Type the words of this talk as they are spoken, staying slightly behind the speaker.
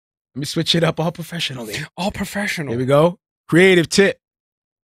Let me switch it up all professionally. All professional. Here we go. Creative tip.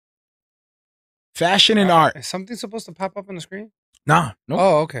 Fashion and art. Is something supposed to pop up on the screen? Nah, no.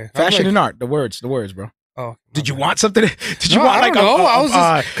 Oh, okay. Fashion and art. The words, bro. Oh, did you want something? Did you No, want I like don't know. I was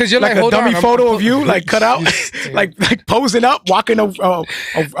just because you're like like a dummy on, photo of you, like cut out, like posing up, walking a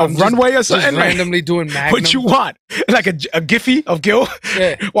runway or something, just randomly doing Magnum. What you want? Like a Giphy of Gil,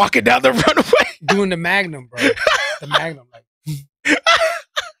 walking down the runway, doing the Magnum, bro. The Magnum, like.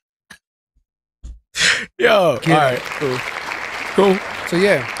 Yo, all right, cool. So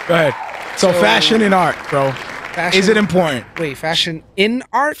yeah, go ahead. So fashion and art, bro. Fashion, is it important? Wait, fashion in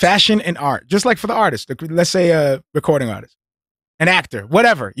art? Fashion and art. Just like for the artist. Let's say a recording artist. An actor.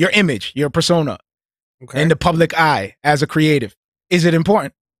 Whatever. Your image. Your persona. Okay. In the public eye as a creative. Is it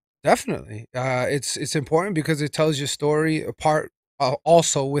important? Definitely. It's important because it tells your story apart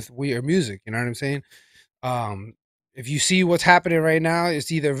also with your music. You know what I'm saying? If you see what's happening right now,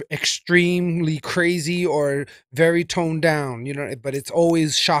 it's either extremely crazy or very toned down, you know, but it's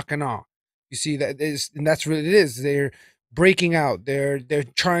always shock and awe. You see and that's what it is. They're breaking out. They're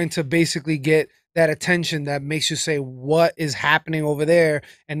trying to basically get that attention that makes you say, what is happening over there?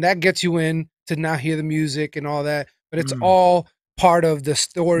 And that gets you in to now hear the music and all that. But it's all part of the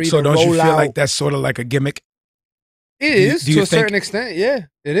story. So don't you feel like that's sort of like a gimmick? It is to a certain extent. Yeah,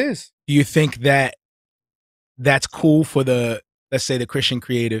 it is. Do you think that that's cool for let's say the Christian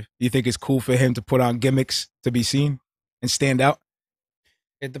creative? Do you think it's cool for him to put on gimmicks to be seen and stand out?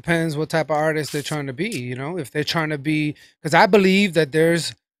 It depends what type of artist they're trying to be, you know, if they're trying to be, because I believe that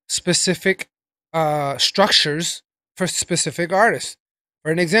there's specific structures for specific artists.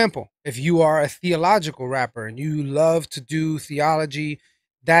 For an example, if you are a theological rapper and you love to do theology,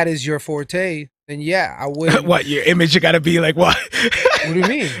 that is your forte, then yeah, I would. What, your image, you got to be like what? What do you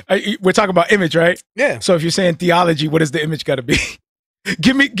mean? We're talking about image, right? Yeah. So if you're saying theology, what does the image got to be?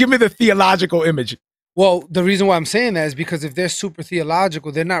 give me the theological image. Well, the reason why I'm saying that is because if they're super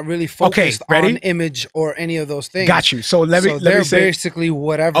theological, they're not really focused on image or any of those things. Got you. So let me say basically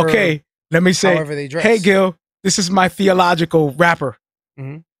whatever. Okay, let me say. However they dress. Hey, Gil, this is my theological rapper.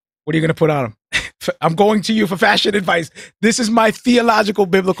 Mm-hmm. What are you gonna put on him? I'm going to you for fashion advice. This is my theological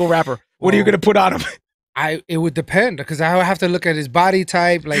biblical rapper. What are you gonna put on him? It would depend because I would have to look at his body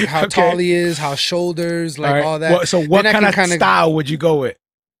type, like how tall he is, how shoulders, like all that. So what kind of style would you go with?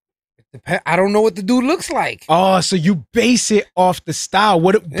 I don't know what the dude looks like. Oh, so you base it off the style.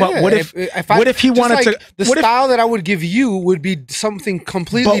 What if he wanted to? The style that I would give you would be something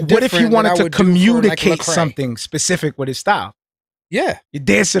completely different. But what if he wanted to communicate something specific with his style? Yeah, you're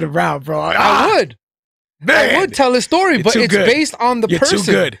dancing around, bro. I would. Man, I would tell his story, but it's based on the person. Too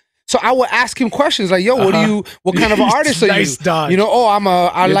good. So I would ask him questions like, "Yo, what kind of artist are you? Dodge. You know,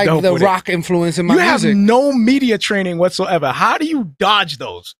 I like the rock influence in my music." You have no media training whatsoever. How do you dodge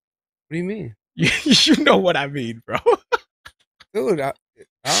those? What do you mean? You know what I mean, bro. Dude, I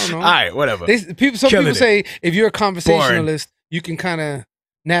don't know. All right, whatever. Some people say if you're a conversationalist, you can kind of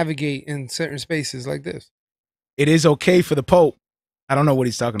navigate in certain spaces like this. It is okay for the Pope. I don't know what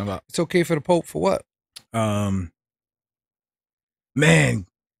he's talking about. It's okay for the Pope for what? Man,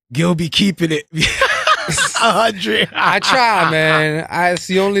 Gil be keeping it 100. I try, man. It's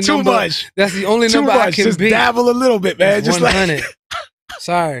the only Too number. Much. That's the only number I can just beat. Dabble a little bit, man. Just 100.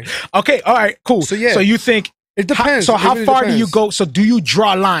 Sorry. Okay. All right. Cool. So yeah. So you think it depends? How far do you go? So do you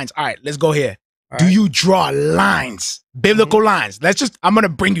draw lines? All right. Let's go here. Do you draw lines, biblical lines? I'm gonna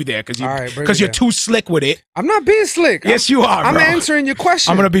bring you there because you're too slick with it. I'm not being slick. Yes, you are. I'm bro. answering your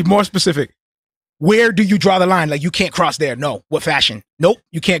question. I'm gonna be more specific. Where do you draw the line? Like you can't cross there. No. What fashion? Nope.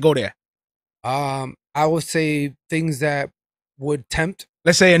 You can't go there. I would say things that would tempt.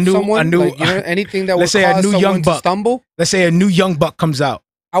 Let's say anything that would cause someone to stumble. Let's say a new young buck comes out.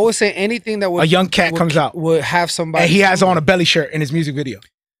 I would say anything that would a young cat comes out would have somebody. And he has on a belly shirt in his music video.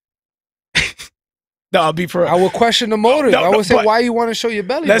 No, I'll be for. I would question the motive. I would say, why you want to show your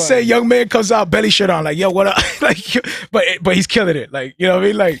belly? Let's say a young man comes out belly shirt on, like, yo, what up? Like, but he's killing it. Like, you know what I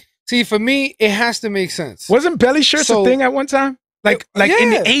mean? Like, see, for me, it has to make sense. Wasn't belly shirts a thing at one time? Like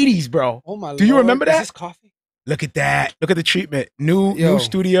in the 80s, bro. Oh my Lord. Do you remember that? Is this coffee? Look at that. Look at the treatment. New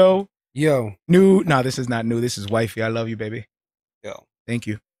studio. Yo. No, this is not new. This is wifey. I love you, baby. Yo. Thank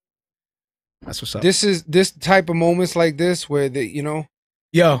you. That's what's up. This type of moments like this where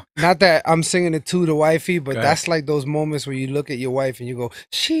Yo. Not that I'm singing it to the wifey, but that's like those moments where you look at your wife and you go,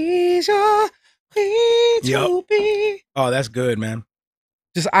 she's your queen to be. Oh, that's good, man.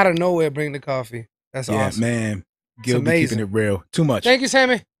 Just out of nowhere, bring the coffee. That's awesome. Man. Gil be keeping it real. Too much. Thank you,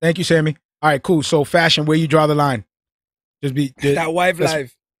 Sammy. Thank you, Sammy. All right, cool. So fashion, where you draw the line? Just that wife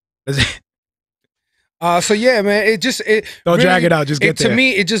life. So yeah, man, don't really, drag it out. Just get there. To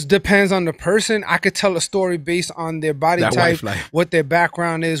me, it just depends on the person. I could tell a story based on their body type, what their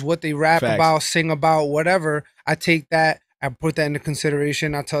background is, what they rap about, sing about, whatever. I take that. I put that into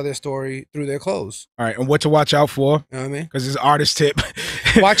consideration. I tell their story through their clothes. All right, and what to watch out for? You know what I mean? Because it's artist tip.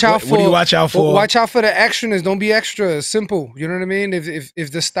 Watch out for. What do you watch out for? Watch out for the extraness. Don't be extra. Simple. You know what I mean?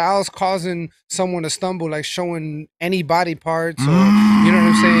 If the style's causing someone to stumble, like showing any body parts, or you know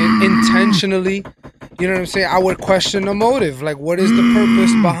what I'm saying, intentionally. You know what I'm saying? I would question the motive. Like, what is the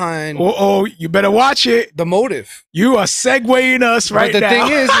purpose behind? Oh, you better watch it. The motive. You are segueing us right now. But the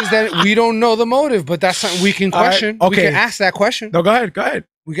thing is that we don't know the motive, but that's something we can question. Right. Okay. We can ask that question. No, go ahead.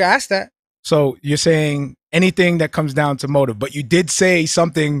 We can ask that. So you're saying anything that comes down to motive, but you did say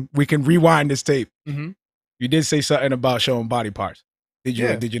something. We can rewind this tape. You did say something about showing body parts. Did you?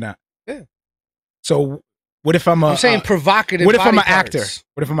 Yeah. Or did you not? Yeah. So what if I'm saying provocative? What if I'm an actor?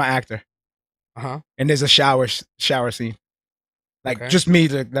 What if I'm an actor? And there's a shower scene, like just me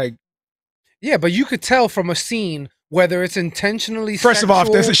to like. Yeah, but you could tell from a scene whether it's intentionally. First of all,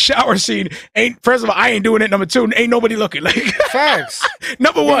 if there's a shower scene, first of all, I ain't doing it. Number two, ain't nobody looking. Like facts.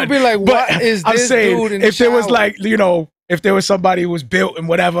 Number one, be like, what is this dude in the if there was like, you know, if there was somebody who was built and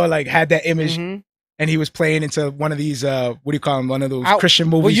whatever, like had that image. And he was playing into one of these, what do you call them? One of those Christian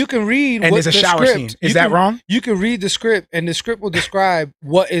movies. Well, you can read. And there's a shower scene. Is that wrong? You can read the script, and the script will describe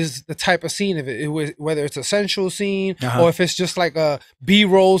what is the type of scene of it. Whether it's a sensual scene or if it's just like a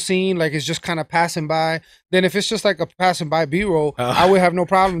B-roll scene, like it's just kind of passing by. Then if it's just like a passing by B-roll, I would have no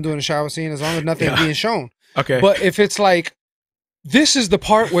problem doing a shower scene as long as nothing's being shown. Okay. But if it's like, this is the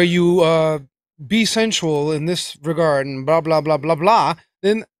part where you be sensual in this regard and blah, blah, blah, blah, blah,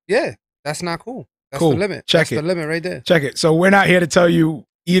 then yeah, that's not cool. That's the limit. That's the limit right there. Check it. So we're not here to tell you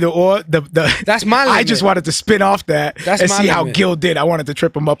either or. That's my limit. I just wanted to spin off that and see how Gil did. I wanted to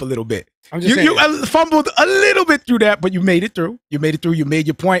trip him up a little bit. I'm just saying. You fumbled a little bit through that, but you made it through. You made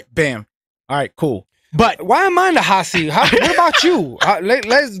your point. Bam. All right, cool. But why am I in the hot seat? What about you?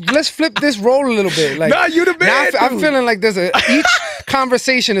 Let's flip this role a little bit. Like, nah, you the man. I'm feeling like each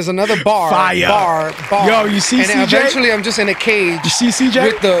conversation is another bar. Bar. Yo, you see, and CJ? Eventually, I'm just in a cage. You see,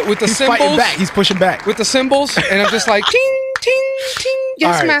 CJ? With the He's symbols. Fighting back. He's pushing back with the symbols, and I'm just like ting ting ting.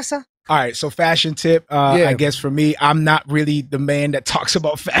 Yes, massa. All right, so fashion tip. I guess for me, I'm not really the man that talks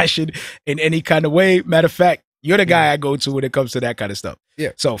about fashion in any kind of way. Matter of fact, you're the guy I go to when it comes to that kind of stuff.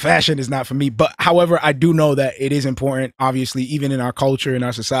 Yeah. So fashion is not for me. But however, I do know that it is important, obviously, even in our culture, in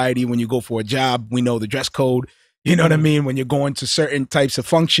our society, when you go for a job, we know the dress code. You know what I mean? When you're going to certain types of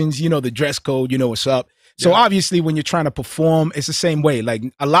functions, you know the dress code, you know what's up. So obviously when you're trying to perform, it's the same way. Like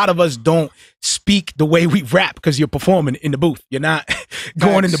a lot of us don't speak the way we rap because you're performing in the booth. You're not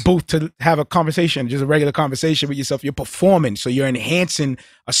going in the booth to have a conversation, just a regular conversation with yourself. You're performing. So you're enhancing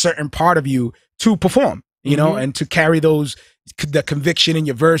a certain part of you to perform, you know, and to carry the conviction in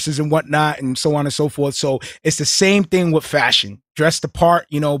your verses and whatnot and so on and so forth. So it's the same thing with fashion. Dress the part,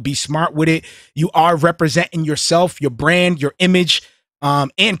 you know, be smart with it. You are representing yourself, your brand, your image,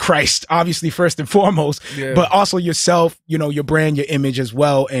 and Christ, obviously, first and foremost, but also yourself, you know, your brand, your image as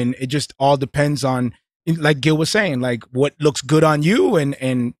well. And it just all depends on, like Gil was saying, like what looks good on you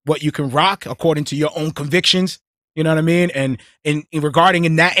and what you can rock according to your own convictions. You know what I mean? And regarding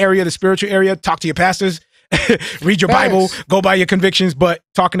in that area, the spiritual area, talk to your pastors, read your Bible, go by your convictions. But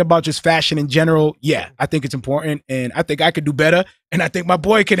talking about just fashion in general, yeah, I think it's important, and I think I could do better, and I think my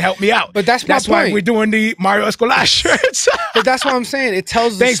boy can help me out. But that's why we're doing the Marrio Esco shirts. But that's what I'm saying. It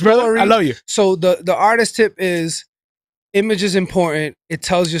tells the story. Brother. I love you. So the artist tip is image is important. It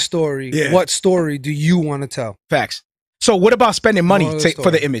tells your story. Yeah. What story do you want to tell? Facts. So what about spending money for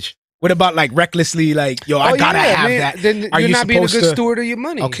the image? What about like recklessly, like, yo, I gotta have that. Then you're not being a good steward of your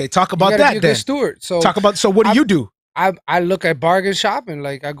money. Okay, talk about that. Be a good steward. So what do you do? I look at bargain shopping.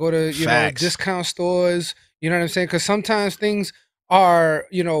 Like I go to know discount stores. You know what I'm saying? Because sometimes things are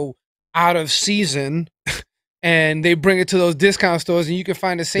out of season, and they bring it to those discount stores, and you can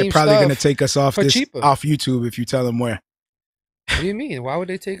find the same. They're probably stuff gonna take us off cheaper. Off YouTube if you tell them where. What do you mean? Why would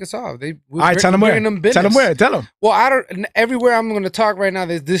they take us off? All right, tell them where. Tell them where. Tell them. Well, I don't. Everywhere I'm going to talk right now,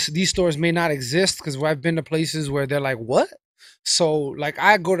 these stores may not exist because I've been to places where they're like, what? So, like,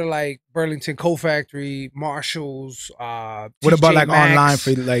 I go to like Burlington Coat Factory, Marshalls. What about like Maxx, online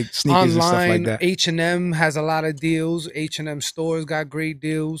for like sneakers and stuff like that? H&M has a lot of deals. H&M stores got great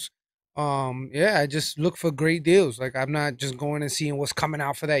deals. Yeah, I just look for great deals. Like, I'm not just going and seeing what's coming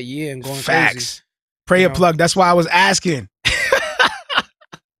out for that year and going crazy. Pray a plug. That's why I was asking.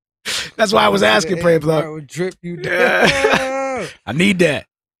 That's why I was asking, Pray Plug. Drip you down. I need that.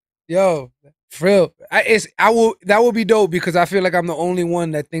 Yo, For real, that will be dope because I feel like I'm the only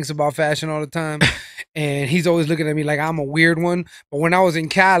one that thinks about fashion all the time, and he's always looking at me like I'm a weird one. But when I was in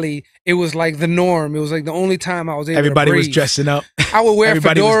Cali, it was like the norm. It was like the only time I was able Everybody to was breathe. dressing up. I would wear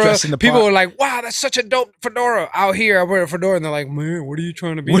Everybody was fedora. dressing the People part. were like, "Wow, that's such a dope fedora." Out here, I wear a fedora, and they're like, "Man, what are you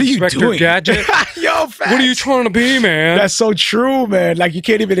trying to be? What are you Inspector doing? Gadget? Yo, facts. What are you trying to be, man? That's so true, man. Like you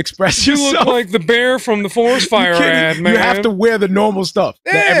can't even express You yourself. look like the bear from the forest fire ad, man. You have to wear the normal stuff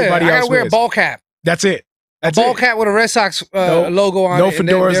that everybody else I gotta wear wears. a ball cap. That's it. That's a ball it. cap with a Red Sox logo on no it.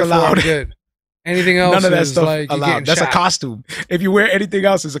 No fedoras allowed. Good. Anything else? None of that stuff like allowed. That's shot. a costume. If you wear anything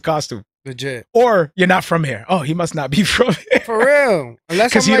else, it's a costume. Legit. Or you're not from here. Oh, he must not be from here. For real. Unless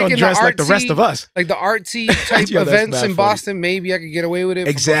because I'm he like don't dress like the rest of us. Like the artsy type events in Boston, maybe I could get away with it.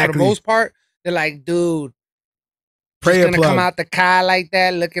 Exactly. For the most part, they're like, dude, prayer just gonna come out the car like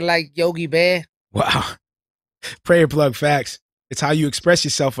that, looking like Yogi Bear. Wow. Prayer plug, facts. It's how you express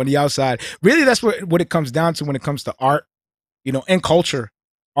yourself on the outside. Really, that's what it comes down to when it comes to art, you know, and culture.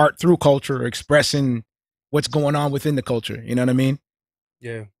 Art through culture, expressing what's going on within the culture. You know what I mean?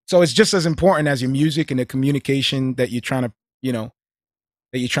 Yeah. So it's just as important as your music and the communication that you're trying to, you know,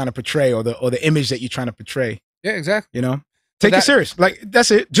 that you're trying to portray, or the image that you're trying to portray. Yeah, exactly. You know? Take it serious. Like,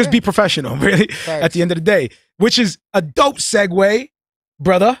 that's it. Just be professional, really, at the end of the day. Which is a dope segue,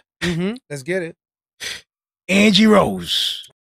 brother. Let's get it. Angie Rose.